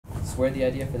where'd the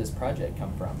idea for this project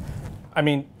come from? I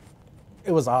mean,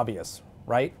 it was obvious,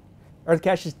 right?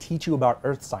 EarthCaches teach you about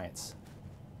Earth science.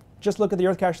 Just look at the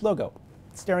EarthCache logo.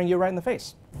 It's staring you right in the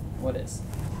face. What is?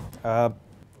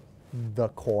 The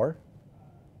core.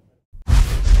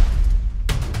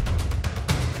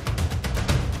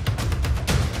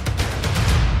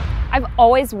 I've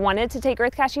always wanted to take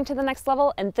Earthcaching to the next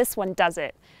level, and this one does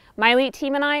it. My elite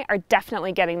team and I are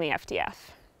definitely getting the FDF.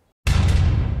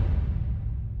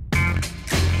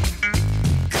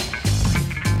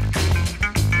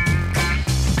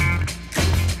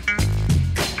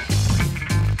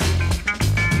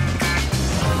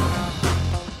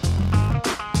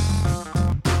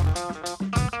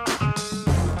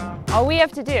 All we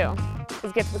have to do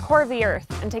is get to the core of the Earth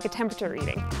and take a temperature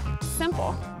reading.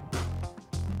 Simple.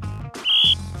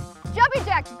 Jumping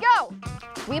jacks, go!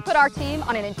 We put our team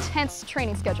on an intense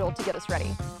training schedule to get us ready.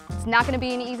 It's not going to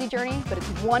be an easy journey, but it's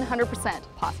 100%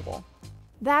 possible.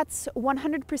 That's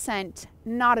 100%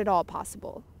 not at all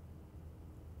possible.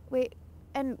 Wait,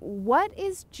 and what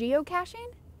is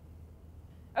geocaching?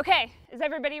 Okay, is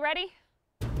everybody ready?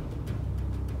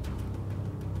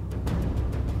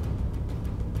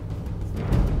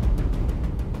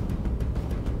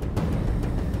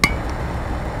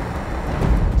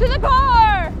 To the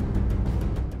core!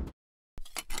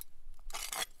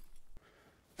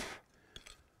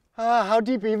 How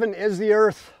deep even is the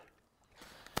Earth?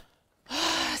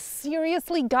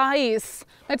 Seriously, guys,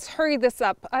 let's hurry this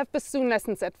up. I have bassoon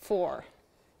lessons at 4.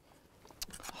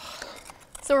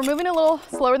 So we're moving a little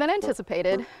slower than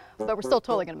anticipated, but we're still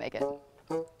totally going to make it.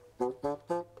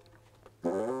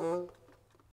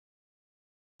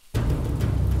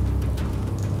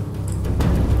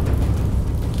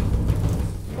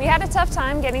 We had a tough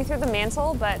time getting through the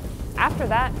mantle, but after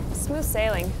that, smooth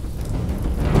sailing.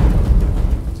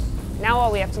 Now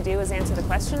all we have to do is answer the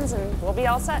questions and we'll be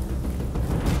all set.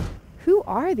 Who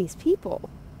are these people?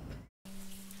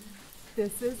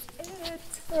 This is it.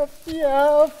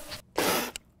 FDF!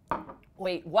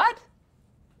 Wait, what?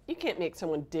 You can't make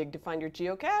someone dig to find your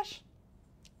geocache.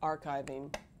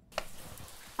 Archiving.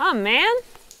 Oh man!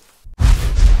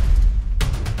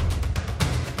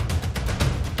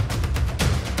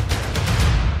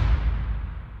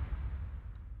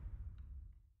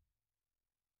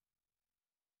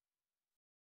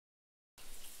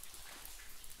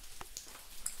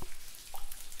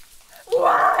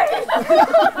 Why?